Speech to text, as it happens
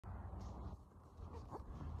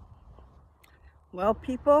Well,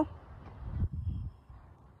 people,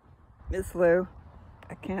 it's Lou.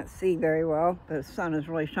 I can't see very well. The sun is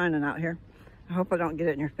really shining out here. I hope I don't get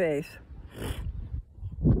it in your face.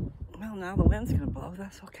 Well, now the wind's gonna blow.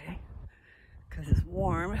 That's okay, because it's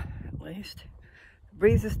warm, at least. The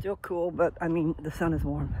breeze is still cool, but I mean, the sun is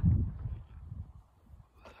warm.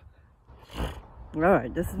 All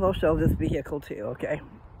right, we'll show this vehicle too, okay?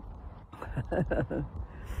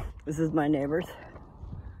 This is my neighbor's.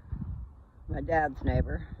 My dad's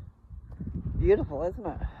neighbor. Beautiful, isn't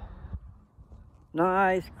it?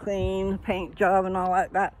 Nice, clean paint job and all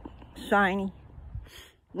like that. Shiny.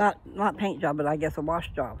 Not paint job, but I guess a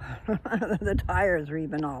wash job. The tires are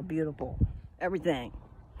even all beautiful. Everything.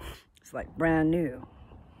 It's like brand new.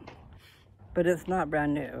 But it's not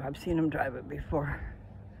brand new. I've seen him drive it before.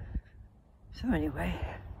 So anyway,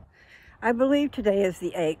 I believe today is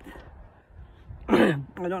the 8th.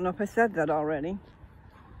 I don't know if I said that already.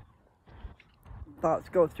 Thoughts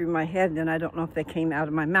go through my head, and I don't know if they came out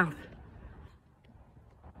of my mouth.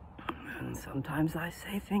 And sometimes I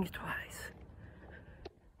say things twice.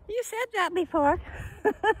 You said that before.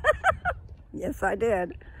 Yes, I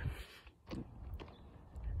did.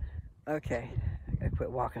 Okay, I gotta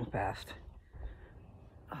quit walking fast.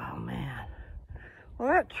 Oh man. Well,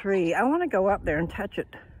 that tree, I want to go up there and touch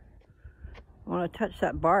it. I want to touch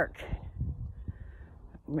that bark.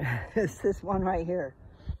 It's this one right here.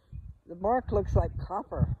 The bark looks like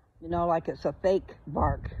copper, you know, like it's a fake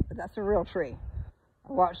bark, but that's a real tree.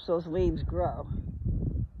 I watched those leaves grow.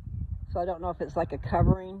 So I don't know if it's like a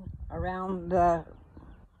covering around the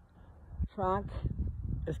trunk.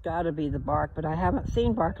 It's got to be the bark, but I haven't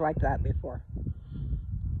seen bark like that before.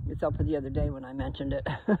 Except for the other day when I mentioned it.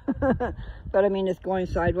 But I mean, it's going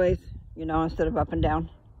sideways, you know, instead of up and down.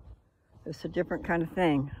 It's a different kind of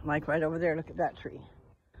thing. Like right over there, look at that tree.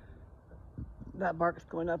 That bark's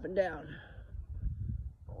going up and down.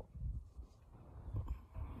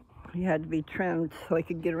 He had to be trimmed so he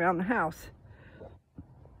could get around the house.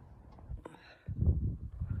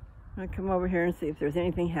 I'll come over here and see if there's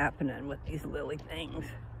anything happening with these lily things.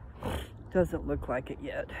 Doesn't look like it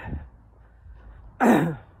yet.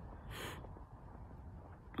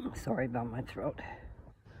 Sorry about my throat.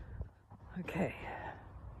 Okay.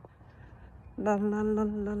 La la la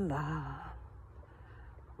la la.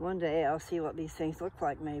 One day I'll see what these things look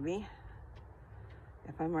like, maybe.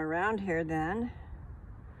 If I'm around here, then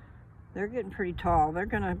they're getting pretty tall. They're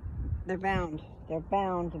bound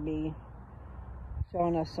to be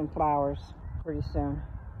showing us some flowers pretty soon.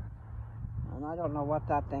 And I don't know what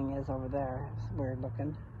that thing is over there. It's weird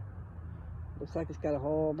looking. Looks like it's got a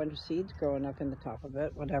whole bunch of seeds growing up in the top of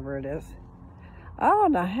it, whatever it is. Oh,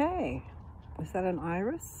 now hey, is that an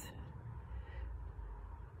iris?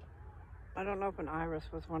 I don't know if an iris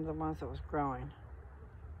was one of the ones that was growing.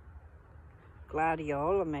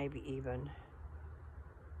 Gladiola, maybe even.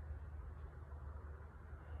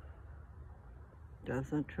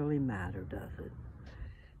 Doesn't really matter, does it?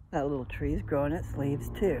 That little tree's growing its leaves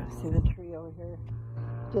too. See the tree over here?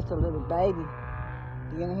 Just a little baby.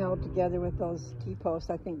 Being held together with those T-posts,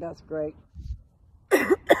 I think that's great.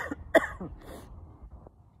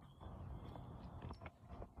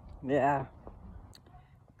 Yeah.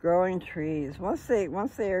 Growing trees. Once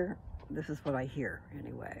they're, this is what I hear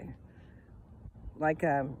anyway. Like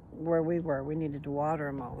where we were, we needed to water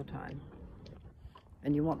them all the time.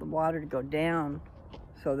 And you want the water to go down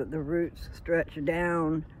so that the roots stretch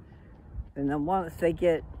down. And then once they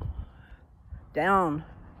get down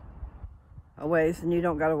a ways, then you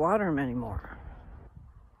don't got to water them anymore.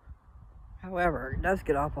 However, it does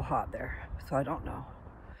get awful hot there, so I don't know.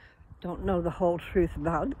 Don't know the whole truth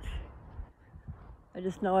about it. I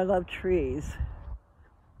just know I love trees.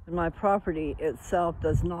 And my property itself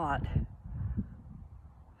does not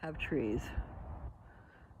have trees.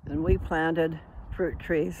 And we planted fruit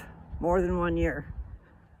trees more than 1 year.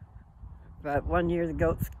 But 1 year the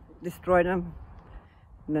goats destroyed them.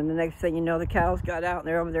 And then the next thing you know, the cows got out and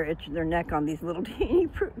they're over there itching their neck on these little teeny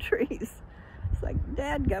fruit trees. It's like,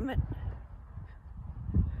 dadgummit.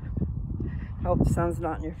 Hope the sun's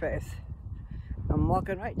not in your face. I'm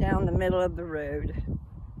walking right down the middle of the road.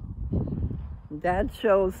 Dad's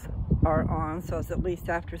shows are on, so it's at least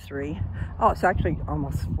after 3. Oh, it's actually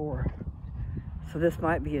almost 4. So this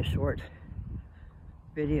might be a short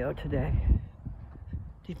video today.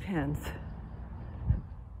 Depends.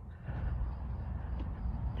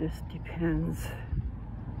 Just depends.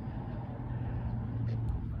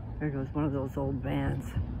 There goes one of those old vans.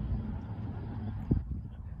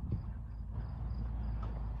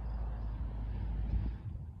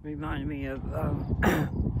 Remind me of,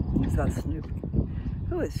 is that Snoopy?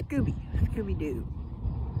 Oh, it's Scooby. Scooby-Doo.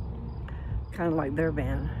 kind of like their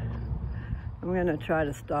van. I'm gonna try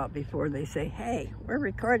to stop before they say, hey, we're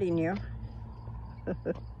recording you.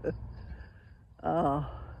 Oh,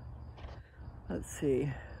 let's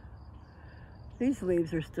see. These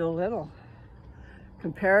leaves are still little.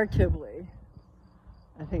 Comparatively,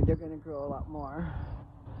 I think they're gonna grow a lot more.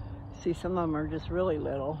 See, some of them are just really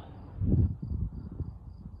little.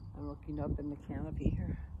 I'm looking up in the canopy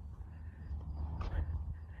here.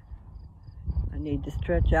 I need to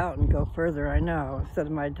stretch out and go further, I know, instead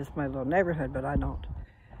of just my little neighborhood, but I don't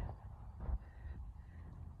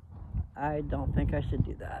think I should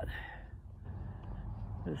do that.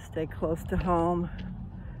 Just stay close to home,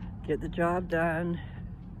 get the job done,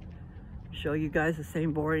 show you guys the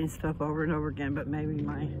same boring stuff over and over again, but maybe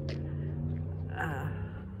my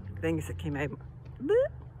things that came out,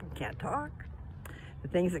 can't talk, the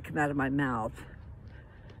things that come out of my mouth,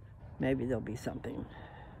 maybe there'll be something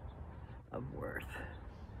of worth,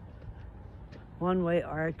 one way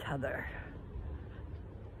or t'other.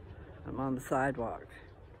 I'm on the sidewalk,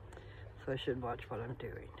 so I should watch what I'm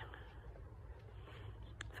doing.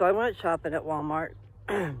 So I went shopping at Walmart,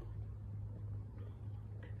 and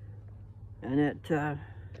it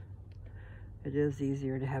is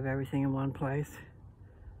easier to have everything in one place,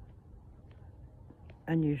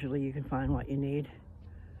 and usually you can find what you need.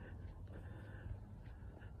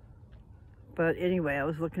 But anyway, I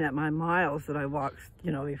was looking at my miles that I walked,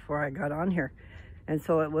 you know, before I got on here. And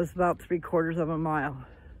so it was about 3/4 of a mile.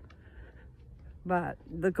 But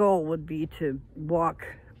the goal would be to walk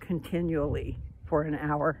continually for an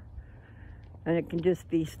hour. And it can just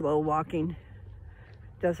be slow walking.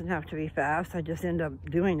 Doesn't have to be fast. I just end up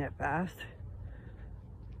doing it fast.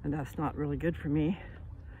 And that's not really good for me.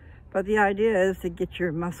 But the idea is to get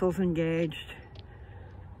your muscles engaged,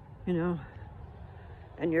 you know.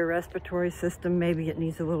 And your respiratory system, maybe it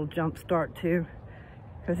needs a little jump start too.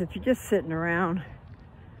 Because if you're just sitting around,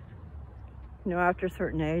 you know, after a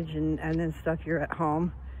certain age and then stuff, you're at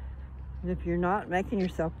home. And if you're not making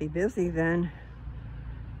yourself be busy, then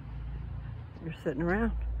you're sitting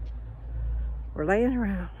around or laying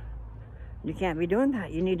around. You can't be doing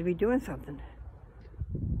that. You need to be doing something.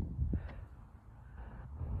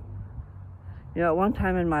 You know, at one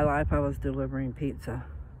time in my life, I was delivering pizza.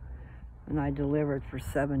 And I delivered for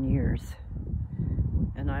 7 years.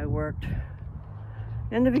 And I worked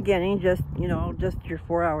in the beginning, just, you know, just your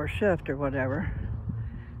 4-hour shift or whatever.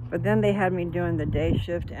 But then they had me doing the day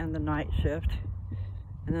shift and the night shift.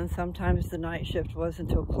 And then sometimes the night shift was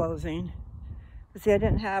until closing. But see, I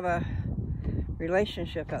didn't have a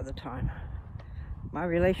relationship at the time. My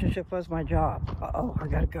relationship was my job. Uh-oh, I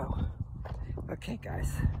gotta go. Okay,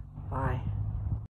 guys, bye.